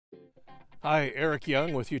Hi, Eric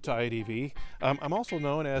Young with UTADV. I'm also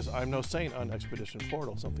known as I'm No Saint on Expedition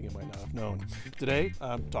Portal, something you might not have known. Today,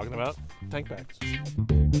 I'm talking about tank bags.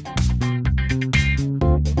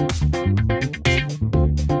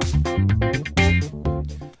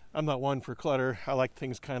 I'm not one for clutter. I like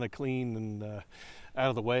things kind of clean and out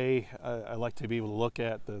of the way. I like to be able to look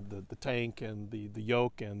at the tank and the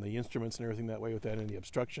yoke and the instruments and everything that way without any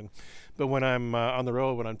obstruction. But when I'm on the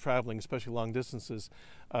road, when I'm traveling, especially long distances,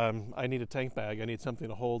 I need a tank bag. I need something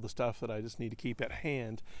to hold the stuff that I just need to keep at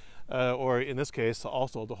hand. Or in this case,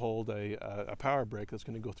 also to hold a power brick that's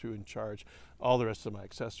going to go through and charge all the rest of my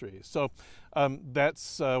accessories. So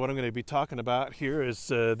that's what I'm going to be talking about here is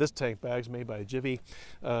this tank bag is made by Jiffy.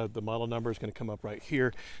 The model number is going to come up right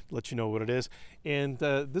here to let you know what it is. And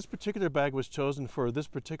this particular bag was chosen for this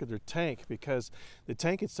particular tank because the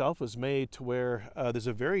tank itself was made to where there's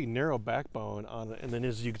a very narrow backbone on it. And then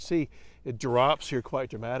as you can see, it drops here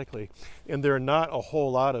quite dramatically. And there are not a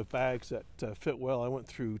whole lot of bags that fit well. I went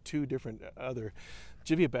through two different other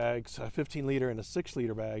Jiffy bags, a 15-liter and a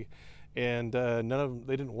 6-liter bag, and none of them,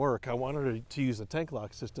 they didn't work. I wanted to use a tank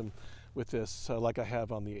lock system with this like I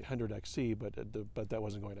have on the 800 XC, but that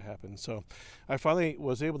wasn't going to happen. So I finally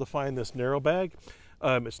was able to find this narrow bag.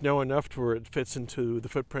 It's narrow enough to where it fits into the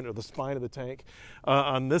footprint of the spine of the tank.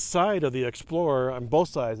 On this side of the Explorer, on both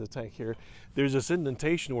sides of the tank here, there's this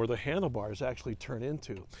indentation where the handlebars actually turn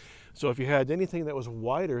into. So if you had anything that was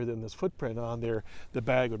wider than this footprint on there, the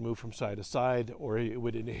bag would move from side to side, or it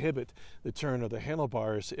would inhibit the turn of the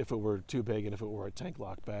handlebars if it were too big and if it were a tank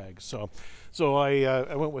lock bag. So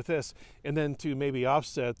I went with this, and then to maybe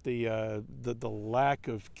offset the lack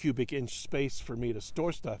of cubic inch space for me to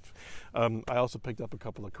store stuff, I also picked up a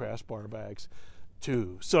couple of crash bar bags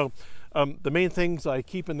too. So the main things I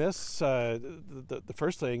keep in this, the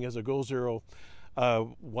first thing is a Go Zero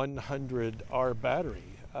 100R battery.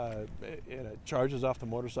 And it charges off the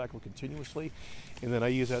motorcycle continuously, and then I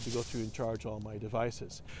use that to go through and charge all my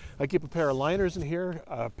devices. I keep a pair of liners in here,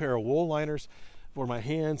 a pair of wool liners for my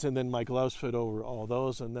hands, and then my gloves fit over all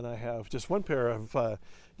those, and then I have just one pair of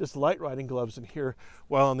just light riding gloves in here,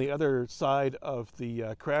 while on the other side of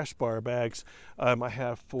the crash bar bags I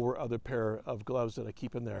have 4 other pair of gloves that I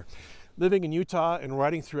keep in there. Living in Utah and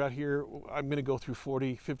riding throughout here, I'm going to go through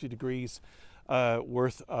 40-50 degrees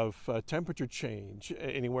worth of temperature change,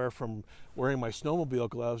 anywhere from wearing my snowmobile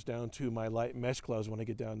gloves down to my light mesh gloves when I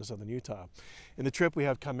get down to southern Utah. In the trip we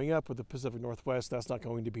have coming up with the Pacific Northwest, that's not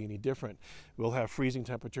going to be any different. We'll have freezing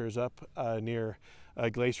temperatures up near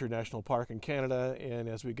Glacier National Park in Canada, and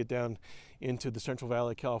as we get down into the Central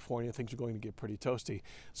Valley of California, things are going to get pretty toasty.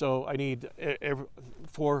 So I need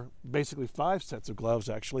basically 5 sets of gloves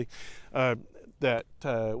actually that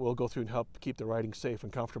will go through and help keep the riding safe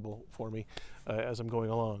and comfortable for me as I'm going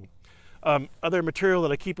along. Other material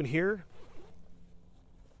that I keep in here,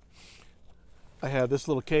 I have this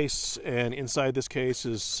little case, and inside this case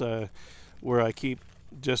is where I keep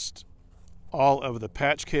just all of the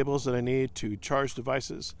patch cables that I need to charge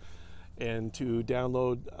devices and to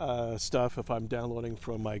download stuff if I'm downloading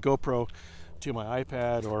from my GoPro to my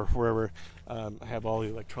iPad or wherever. I have all the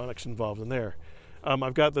electronics involved in there.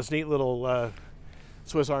 I've got this neat little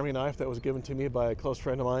Swiss Army knife that was given to me by a close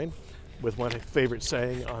friend of mine with my favorite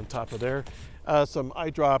saying on top of there. Some eye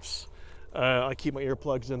drops, I keep my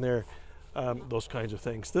earplugs in there, those kinds of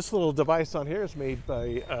things. This little device on here is made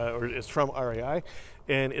by, or is from RAI,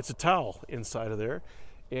 and it's a towel inside of there.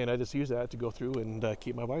 And I just use that to go through and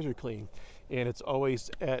keep my visor clean. And it's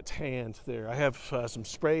always at hand there. I have some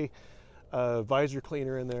spray visor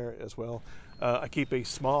cleaner in there as well. I keep a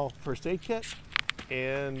small first aid kit,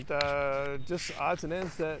 and just odds and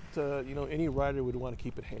ends that any rider would want to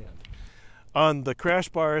keep at hand. On the crash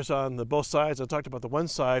bars on the both sides, I talked about the one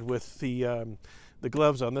side with the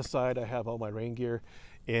gloves. On this side, I have all my rain gear,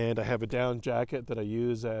 and I have a down jacket that I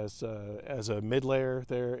use as a mid layer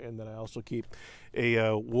there, and then I also keep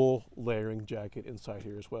a wool layering jacket inside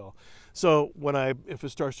here as well. So if it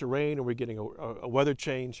starts to rain or we're getting a weather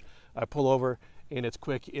change, I pull over, and it's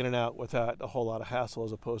quick in and out without a whole lot of hassle,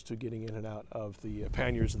 as opposed to getting in and out of the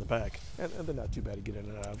panniers in the back. And they're not too bad to get in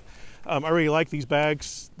and out of. I really like these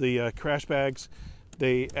bags, the crash bags.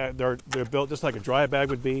 They're built just like a dry bag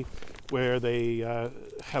would be, where they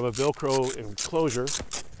have a Velcro enclosure,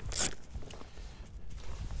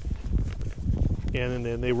 and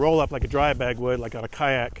then they roll up like a dry bag would, like on a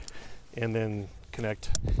kayak, and then connect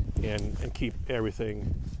and keep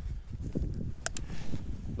everything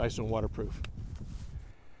nice and waterproof.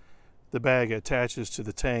 The bag attaches to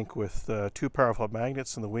the tank with 2 powerful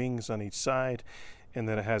magnets in the wings on each side, and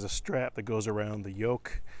then it has a strap that goes around the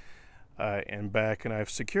yoke and back, and I've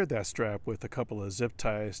secured that strap with a couple of zip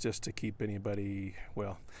ties just to keep anybody,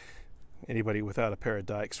 well, anybody without a pair of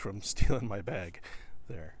dikes from stealing my bag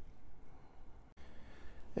there.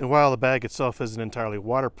 And while the bag itself isn't entirely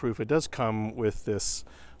waterproof, it does come with this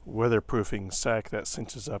weatherproofing sack that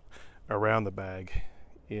cinches up around the bag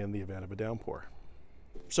in the event of a downpour.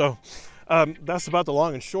 So that's about the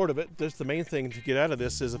long and short of it. Just the main thing to get out of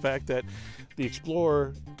this is the fact that the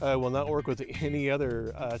Explorer will not work with any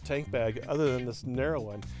other tank bag other than this narrow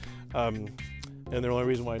one. And the only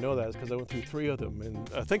reason why I know that is because I went through 3 of them. And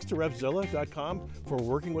thanks to RevZilla.com for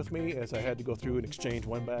working with me as I had to go through and exchange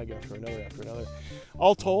one bag after another.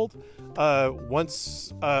 All told,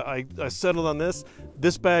 once I settled on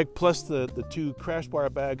this bag plus the 2 crash bar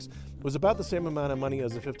bags was about the same amount of money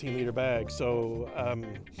as a 15-liter bag. So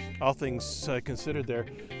all things considered there,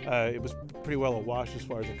 it was pretty well a wash as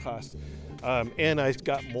far as the cost. And I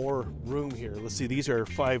got more room here. Let's see, these are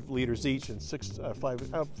 5 liters each and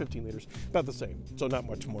 15 liters, about the same. So not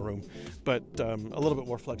much more room, but a little bit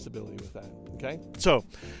more flexibility with that, okay? So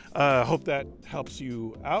hope that helps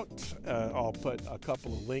you out. I'll put a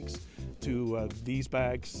couple of links to these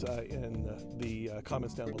bags in the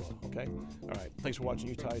comments down below, okay? All right, thanks for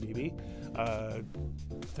watching UTADV. I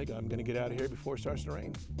think I'm gonna get out of here before it starts to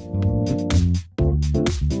rain.